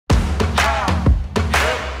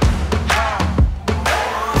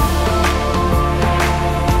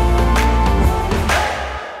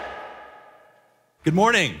Good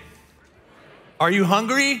morning. Are you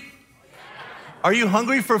hungry? Are you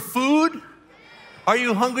hungry for food? Are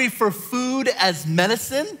you hungry for food as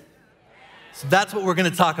medicine? So that's what we're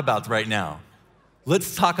gonna talk about right now.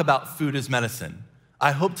 Let's talk about food as medicine.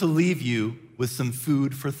 I hope to leave you with some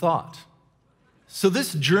food for thought. So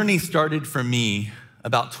this journey started for me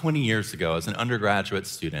about 20 years ago as an undergraduate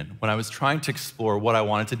student when I was trying to explore what I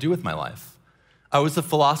wanted to do with my life. I was a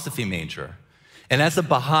philosophy major, and as a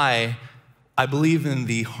Baha'i, I believe in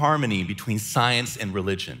the harmony between science and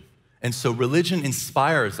religion. And so religion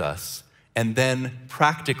inspires us, and then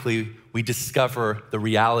practically we discover the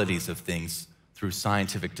realities of things through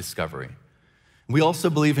scientific discovery. We also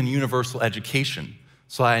believe in universal education,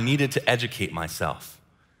 so I needed to educate myself.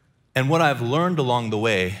 And what I've learned along the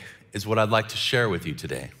way is what I'd like to share with you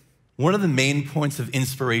today. One of the main points of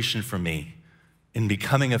inspiration for me in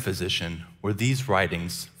becoming a physician were these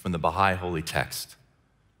writings from the Baha'i Holy Text.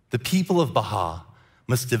 The people of Baha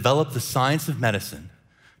must develop the science of medicine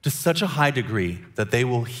to such a high degree that they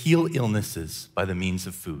will heal illnesses by the means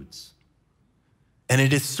of foods. And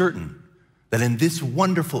it is certain that in this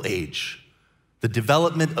wonderful age, the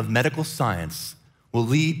development of medical science will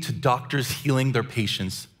lead to doctors healing their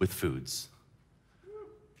patients with foods.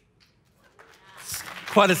 It's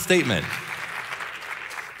quite a statement.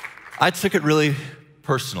 I took it really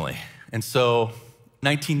personally. And so,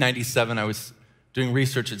 1997, I was doing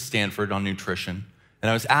research at Stanford on nutrition, and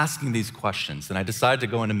I was asking these questions, and I decided to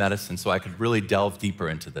go into medicine so I could really delve deeper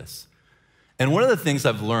into this. And one of the things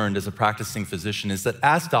I've learned as a practicing physician is that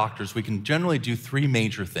as doctors, we can generally do three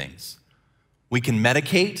major things. We can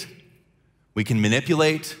medicate, we can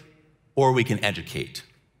manipulate, or we can educate.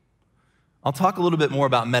 I'll talk a little bit more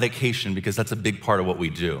about medication because that's a big part of what we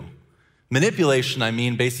do. Manipulation, I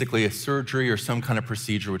mean basically a surgery or some kind of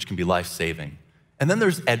procedure which can be life-saving. And then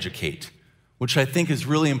there's educate, which I think is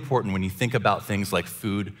really important when you think about things like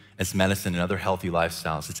food as medicine and other healthy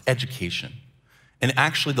lifestyles. It's education. And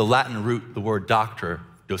actually the Latin root, the word doctor,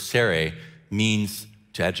 docere, means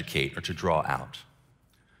to educate or to draw out.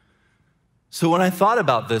 So when I thought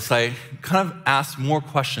about this, I kind of asked more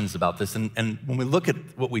questions about this. And when we look at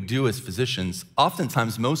what we do as physicians,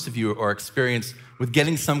 oftentimes most of you are experienced with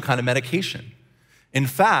getting some kind of medication. In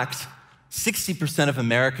fact, 60% of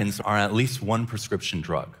Americans are on at least one prescription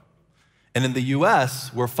drug. And in the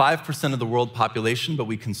US, we're 5% of the world population, but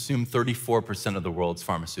we consume 34% of the world's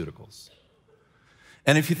pharmaceuticals.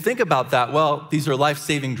 And if you think about that, well, these are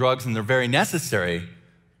life-saving drugs and they're very necessary.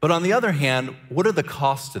 But on the other hand, what are the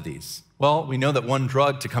costs of these? Well, we know that one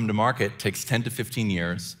drug to come to market takes 10 to 15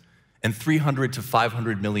 years and $300 to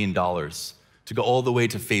 $500 million to go all the way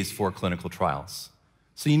to phase 4 clinical trials.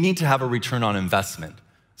 So you need to have a return on investment,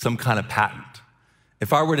 some kind of patent.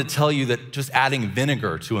 If I were to tell you that just adding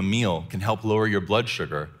vinegar to a meal can help lower your blood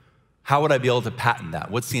sugar, how would I be able to patent that?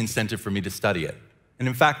 What's the incentive for me to study it? And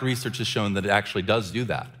in fact, research has shown that it actually does do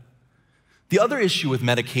that. The other issue with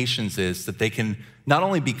medications is that they can not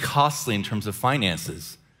only be costly in terms of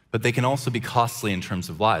finances, but they can also be costly in terms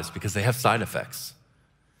of lives because they have side effects.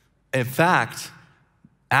 In fact,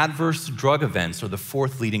 adverse drug events are the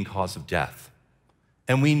 4th leading cause of death.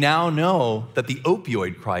 And we now know that the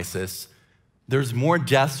opioid crisis, there's more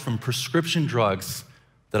deaths from prescription drugs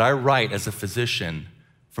that I write as a physician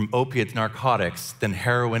from opiate narcotics than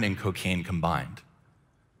heroin and cocaine combined.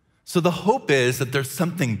 So the hope is that there's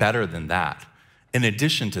something better than that. In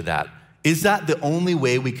addition to that, is that the only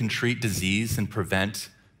way we can treat disease and prevent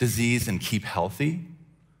disease and keep healthy?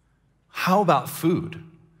 How about food?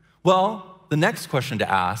 Well, the next question to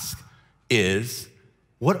ask is,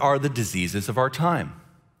 what are the diseases of our time?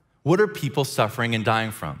 What are people suffering and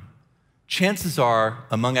dying from? Chances are,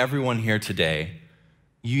 among everyone here today,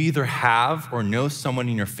 you either have or know someone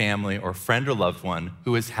in your family or friend or loved one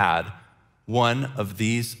who has had one of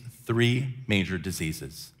these 3 major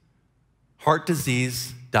diseases. Heart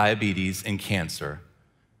disease, diabetes, and cancer.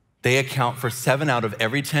 They account for 7 out of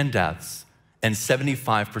every 10 deaths and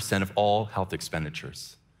 75% of all health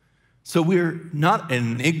expenditures. So we're not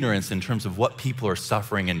in ignorance in terms of what people are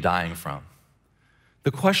suffering and dying from.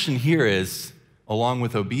 The question here is, along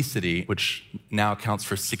with obesity, which now accounts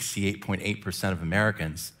for 68.8% of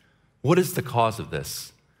Americans, what is the cause of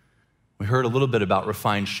this? We heard a little bit about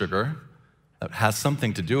refined sugar. That has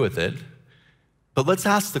something to do with it. But let's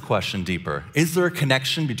ask the question deeper. Is there a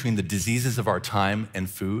connection between the diseases of our time and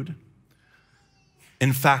food?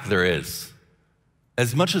 In fact, there is.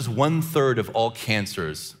 As much as 1/3 of all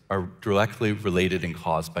cancers are directly related and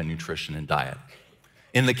caused by nutrition and diet.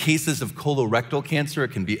 In the cases of colorectal cancer, it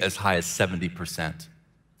can be as high as 70%.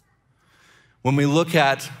 When we look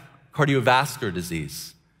at cardiovascular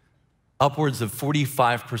disease, upwards of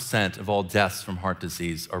 45% of all deaths from heart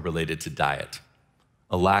disease are related to diet,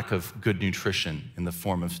 a lack of good nutrition in the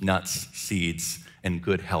form of nuts, seeds, and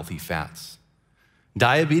good healthy fats.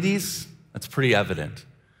 Diabetes, that's pretty evident.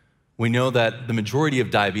 We know that the majority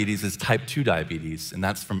of diabetes is type 2 diabetes, and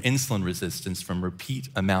that's from insulin resistance from repeat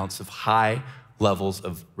amounts of high levels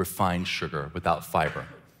of refined sugar without fiber,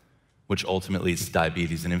 which ultimately leads to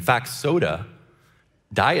diabetes. And in fact,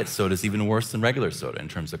 diet soda is even worse than regular soda in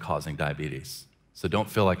terms of causing diabetes. So don't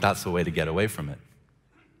feel like that's a way to get away from it.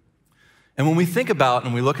 And when we think about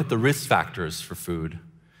and we look at the risk factors for food,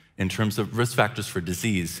 in terms of risk factors for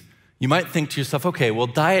disease, you might think to yourself, okay, well,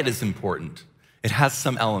 diet is important. It has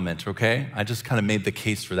some element, okay? I just kind of made the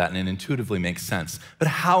case for that, and it intuitively makes sense. But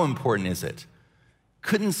how important is it?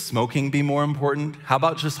 Couldn't smoking be more important? How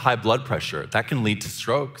about just high blood pressure? That can lead to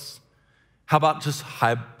strokes. How about just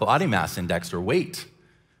high body mass index or weight?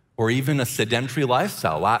 Or even a sedentary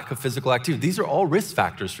lifestyle, lack of physical activity. These are all risk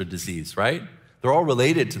factors for disease, right? They're all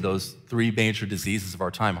related to those three major diseases of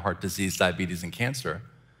our time: heart disease, diabetes, and cancer.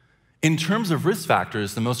 In terms of risk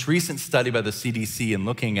factors, the most recent study by the CDC in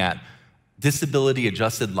looking at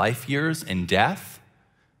disability-adjusted life years and death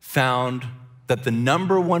found that the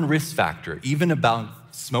number one risk factor, even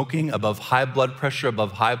about smoking, above high blood pressure,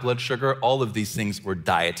 above high blood sugar, all of these things were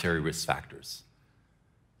dietary risk factors.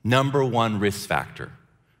 Number one risk factor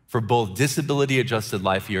for both disability-adjusted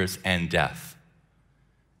life years and death.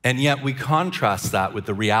 And yet we contrast that with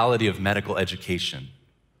the reality of medical education.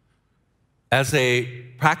 As a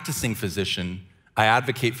practicing physician, I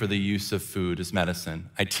advocate for the use of food as medicine.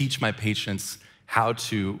 I teach my patients how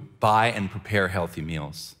to buy and prepare healthy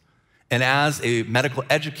meals. And as a medical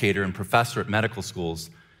educator and professor at medical schools,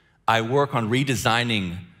 I work on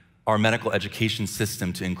redesigning our medical education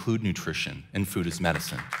system to include nutrition and food as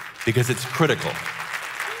medicine, because it's critical.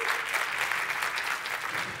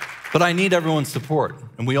 But I need everyone's support,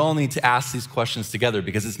 and we all need to ask these questions together,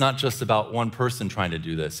 because it's not just about one person trying to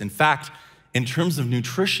do this. In fact, in terms of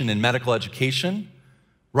nutrition in medical education,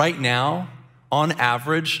 right now, on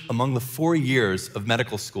average, among the 4 years of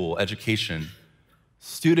medical school education,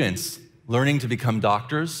 students learning to become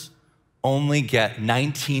doctors only get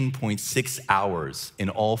 19.6 hours in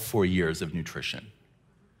all 4 years of nutrition.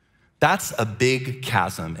 That's a big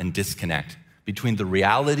chasm and disconnect between the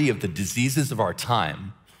reality of the diseases of our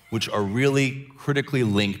time, which are really critically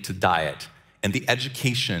linked to diet, and the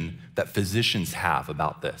education that physicians have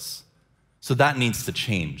about this. So that needs to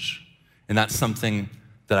change, and that's something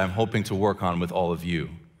that I'm hoping to work on with all of you.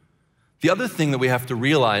 The other thing that we have to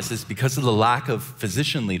realize is, because of the lack of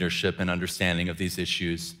physician leadership and understanding of these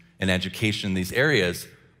issues and education in these areas,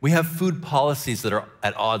 we have food policies that are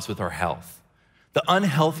at odds with our health. The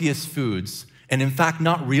unhealthiest foods, and in fact,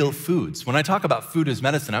 not real foods. When I talk about food as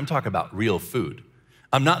medicine, I'm talking about real food.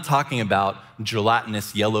 I'm not talking about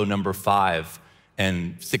gelatinous yellow number 5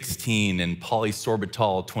 and 16 and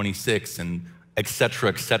polysorbitol 26 and et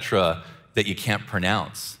cetera, that you can't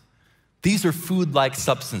pronounce. These are food-like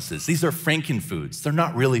substances. These are frankenfoods. They're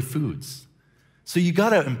not really foods. So you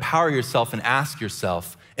gotta empower yourself and ask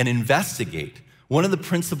yourself and investigate. One of the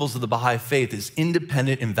principles of the Baha'i faith is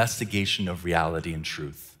independent investigation of reality and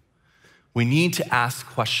truth. We need to ask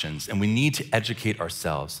questions, and we need to educate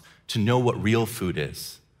ourselves to know what real food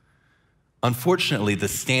is. Unfortunately, the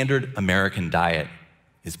standard American diet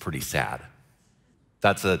is pretty sad.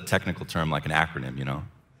 That's a technical term, like an acronym, you know,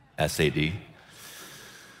 SAD.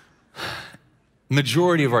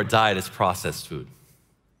 Majority of our diet is processed food.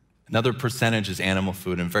 Another percentage is animal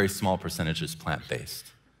food, and a very small percentage is plant-based.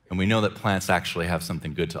 And we know that plants actually have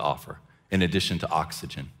something good to offer, in addition to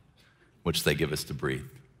oxygen, which they give us to breathe.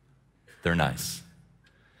 They're nice.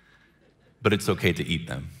 But it's okay to eat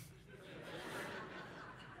them.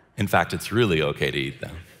 In fact, it's really okay to eat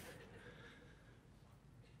them.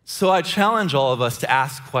 So I challenge all of us to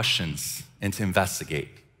ask questions and to investigate.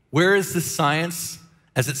 Where is this science,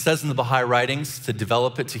 as it says in the Baha'i writings, to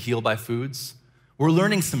develop it to heal by foods? We're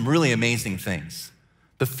learning some really amazing things.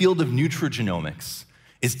 The field of nutrigenomics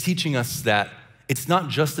is teaching us that it's not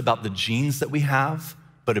just about the genes that we have,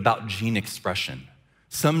 but about gene expression.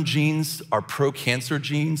 Some genes are pro-cancer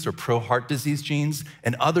genes or pro-heart disease genes,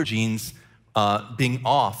 and other genes being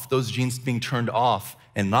off, those genes being turned off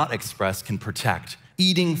and not expressed, can protect.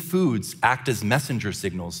 Eating foods act as messenger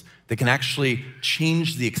signals that can actually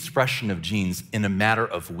change the expression of genes in a matter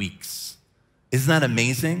of weeks. Isn't that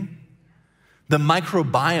amazing? The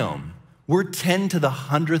microbiome, we're 10 to the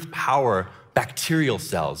 100th power bacterial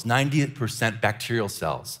cells, 90% bacterial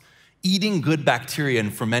cells. Eating good bacteria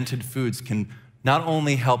and fermented foods can not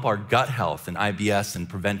only help our gut health and IBS and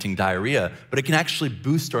preventing diarrhea, but it can actually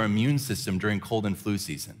boost our immune system during cold and flu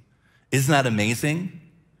season. Isn't that amazing?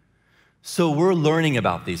 So we're learning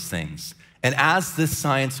about these things. And as this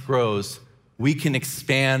science grows, we can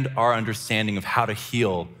expand our understanding of how to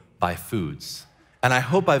heal by foods. And I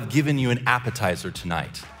hope I've given you an appetizer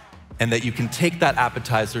tonight, and that you can take that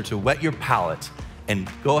appetizer to whet your palate and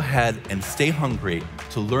go ahead and stay hungry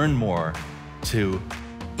to learn more, to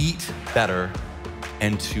eat better,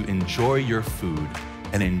 and to enjoy your food,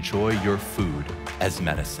 and enjoy your food as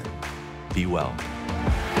medicine. Be well.